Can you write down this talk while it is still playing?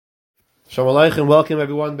Shalom Aleichem, welcome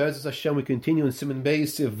everyone. Be'ezus Hashem, we continue in Siman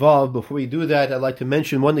Beis Vav. Before we do that, I'd like to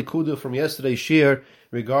mention one nekuda from yesterday's shir in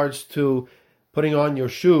regards to putting on your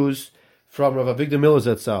shoes from Rav Avigdor Miller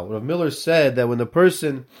Zatzal. Rav Miller said that when the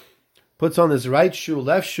person puts on his right shoe,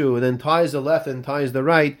 left shoe, and then ties the left and ties the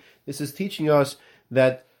right, this is teaching us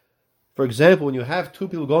that, for example, when you have two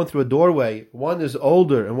people going through a doorway, one is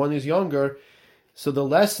older and one is younger, so the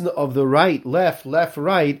lesson of the right, left, left,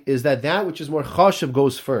 right is that which is more chashav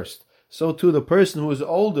goes first. So too, the person who is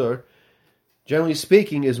older, generally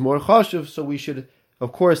speaking, is more chashuv, so we should,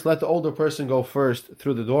 of course, let the older person go first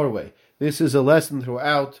through the doorway. This is a lesson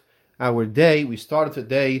throughout our day. We started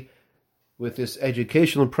today with this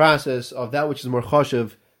educational process of that which is more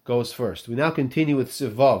chashuv goes first. We now continue with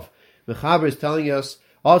Sivav. Mechaber is telling us,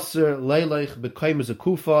 Aser leilech b'kaim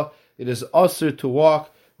zakufa. It is aser to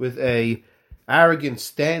walk with a arrogant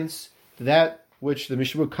stance, that which the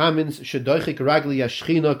Mishmur comments, Shedoichik ragli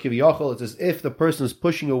yashchina kiviyachol. It's as if the person is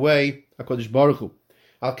pushing away HaKadosh Baruch Hu.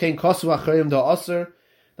 Al kein kosu achreim da aser.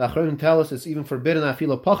 The achreim tell us it's even forbidden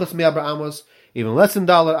afilo pachas me'abra amos, even less than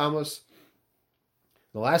 $1 amos.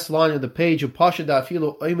 The last line of the page of Pasha da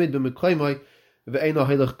afilo oimid b'mekleimai ve'eino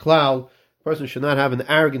hilach klal. The person should not have an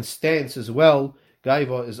arrogant stance as well.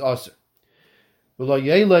 Gaiva is aser. V'lo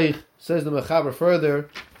yeleich, says the Mechaber further,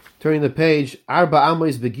 turning the page, Arba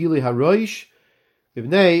amos begili haroish.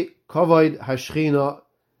 Ibnei kavod hashchina.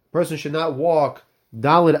 Person should not walk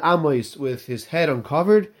dalid amos with his head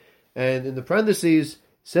uncovered, and in the parentheses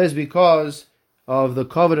says because of the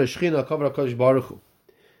kavod hashchina, kavod HaKadosh Baruch Hu.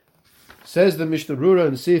 Says the Mishnah Brura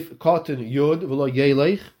in Sif Cotton Yud v'lo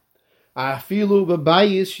yelech afilu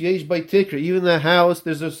b'bayis yesh b'tikra. Even the house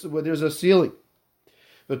there's a ceiling.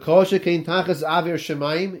 V'kosha kein tachas avir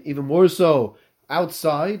shemaim. Even more so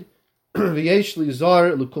outside. V'yesh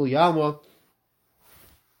lizar l'kul yalma.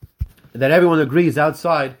 That everyone agrees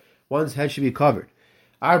outside one's head should be covered.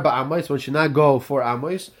 Arba amos, one should not go for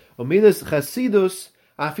amos. Omidas chasidus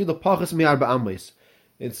afilu pachas mi arba amos.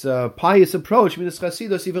 It's a pious approach. Midas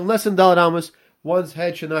chasidus, even less than $1 amos, one's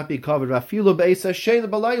head should not be covered. Afilu be'esa shein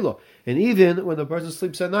b'laylo. And even when the person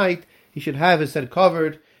sleeps at night, he should have his head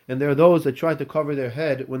covered. And there are those that try to cover their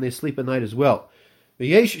head when they sleep at night as well.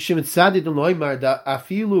 V'yesh shemitzadid loymar da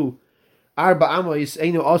afilu arba amos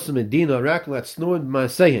einu osam medina raklat snuin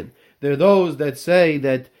ma'asehin. There are those that say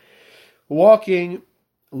that walking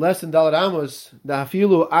less than $1 amos, the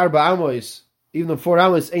hafilu arba amos, even the 4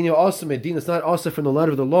 amos, ain't also medina. It's not also from the letter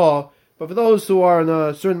of the law, but for those who are in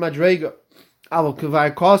a certain madrega. However,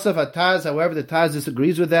 the Taz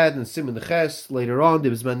disagrees with that, and Siman Ches later on,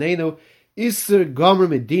 Dibzmanenu, Isser Gomer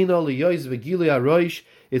Medina Liyois Vegili Aroish.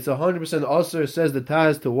 It's 100% also, says the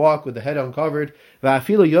Taz, to walk with the head uncovered.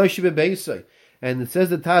 Va'afilu Yoshibe Beisai. And it says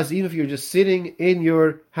the Taz, even if you're just sitting in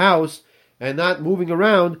your house and not moving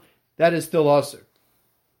around, that is still aser.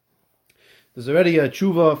 There's already a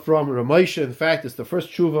tshuva from Ramosha. In fact, it's the first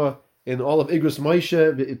tshuva in all of Igros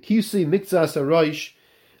Moshe. Kisi mikzas haroish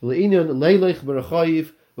le'inyan leilech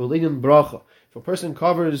b'rechayiv le'inyan bracha. If a person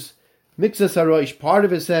covers mikzas haroish, part of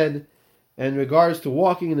his head, in regards to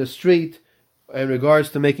walking in the street, in regards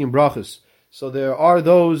to making brachas. So there are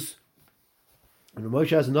those. And Moshe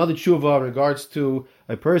has another tshuva in regards to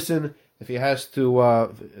a person, if he has to,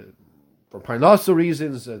 for parnasa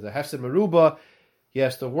reasons, the hefsed meruba, he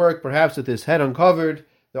has to work perhaps with his head uncovered.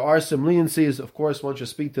 There are some leniencies. Of course, one should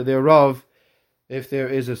speak to their Rav if there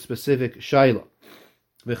is a specific shayla.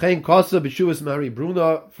 V'chein kasa b'shuvas Mari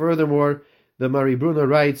Bruna. Furthermore, the Mari Bruna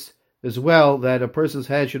writes as well that a person's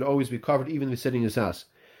head should always be covered even if he's sitting in his house.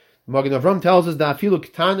 Magen Avram tells us that afilu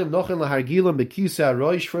ketanim nochen lahargilam bekisa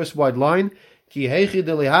roish, first wide line.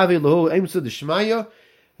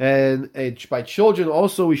 And by children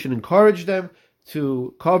also we should encourage them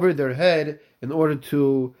to cover their head in order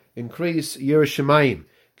to increase Yerushalayim.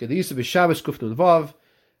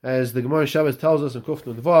 As the Gemara Shabbos tells us in Kuf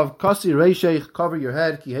Nun Vav, Kasi Reishech, cover your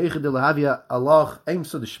head, in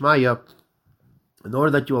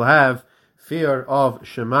order that you will have fear of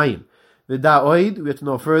Shemayim. We have to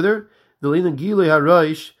know further. In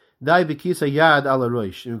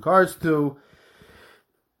regards to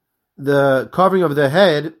the covering of the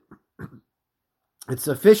head, it's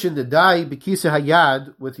sufficient to die b'kisa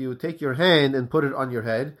hayad, with you take your hand and put it on your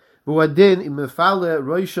head. If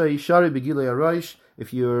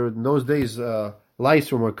you're in those days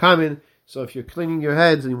lice were more common, so if you're cleaning your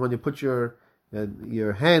heads and when you put your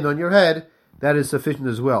hand on your head, that is sufficient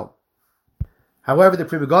as well. However, the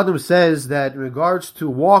Pri Megadim says that in regards to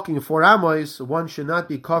walking 4 amos, one should not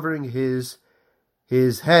be covering his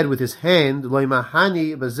head with his hand.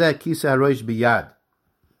 Loimahani bazeh kisa haroish biyad.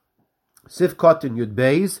 Sif Kotin Yud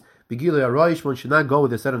Beis, Begilui Aroish, one should not go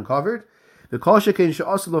with his head uncovered. The kol shekein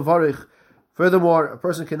she'asur levarich. Furthermore, a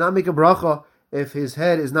person cannot make a bracha if his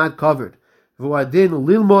head is not covered. V'uadin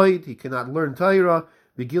lilmoid, he cannot learn Torah.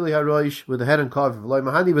 Begili haroish, with the head uncovered. V'loy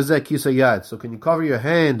mahani v'zeh kisa yad. So can you cover your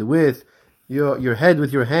hand with your head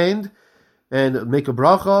with your hand and make a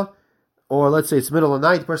bracha? Or let's say it's middle of the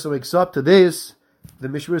night, the person wakes up to this. The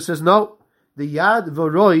Mishmur says no. The yad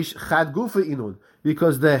v'roish chad gufa inun,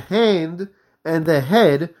 because the hand and the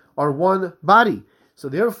head are one body. So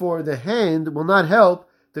therefore, the hand will not help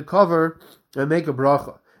to cover and make a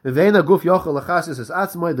bracha. The guf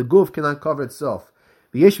cannot cover itself.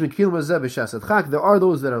 There are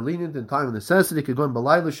those that are lenient in time of necessity. If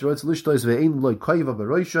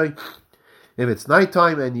it's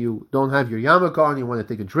nighttime and you don't have your yarmulke on, you want to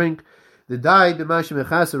take a drink. There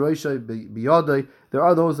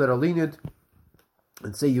are those that are lenient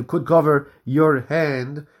and say you could cover your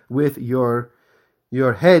hand with your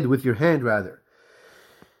head with your hand rather.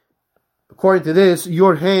 According to this,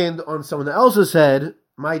 your hand on someone else's head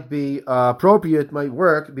might be appropriate, might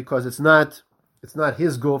work, because it's not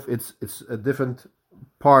his guf, it's a different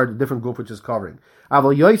part, a different guf which is covering.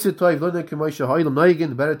 Better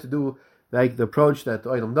to do like the approach that the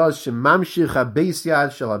Olam does.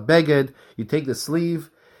 You take the sleeve,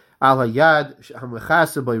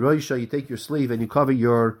 you take your sleeve and you cover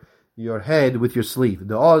your head with your sleeve.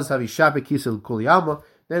 The oz have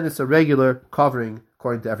then it's a regular covering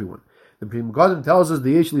according to everyone. The Pri Megadim tells us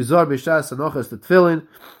the Yesh Lizar B'Shas Anochas the Tefillin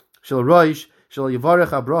Shel Roish Shel Yivarech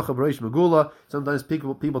HaBracha B'Roish Megula. Sometimes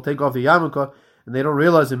people take off the yarmulke and they don't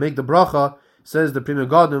realize they make the bracha, says the Pri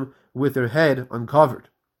Megadim, with their head uncovered.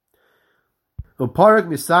 Uparak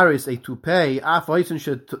Misaris a tupei Af Oitzin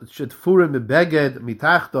Shetfurim Mebeged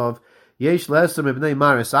Mitachtov Yesh Lesser Mebnei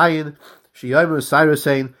Maris Ayin Sheyomer Cyrus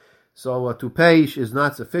saying, so a tupei is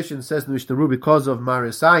not sufficient, says the Mishnah, because of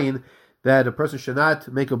Maris Ayin, that a person should not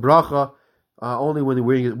make a bracha only when he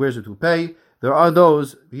wears a toupee. There are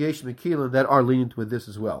those, V'yesh Mekilim, that are lenient with this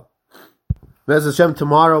as well. Bez Hashem,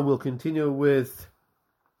 tomorrow we'll continue with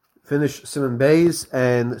finish Siman Beis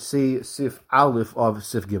and see Sif Aleph of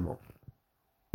Sif Gimel.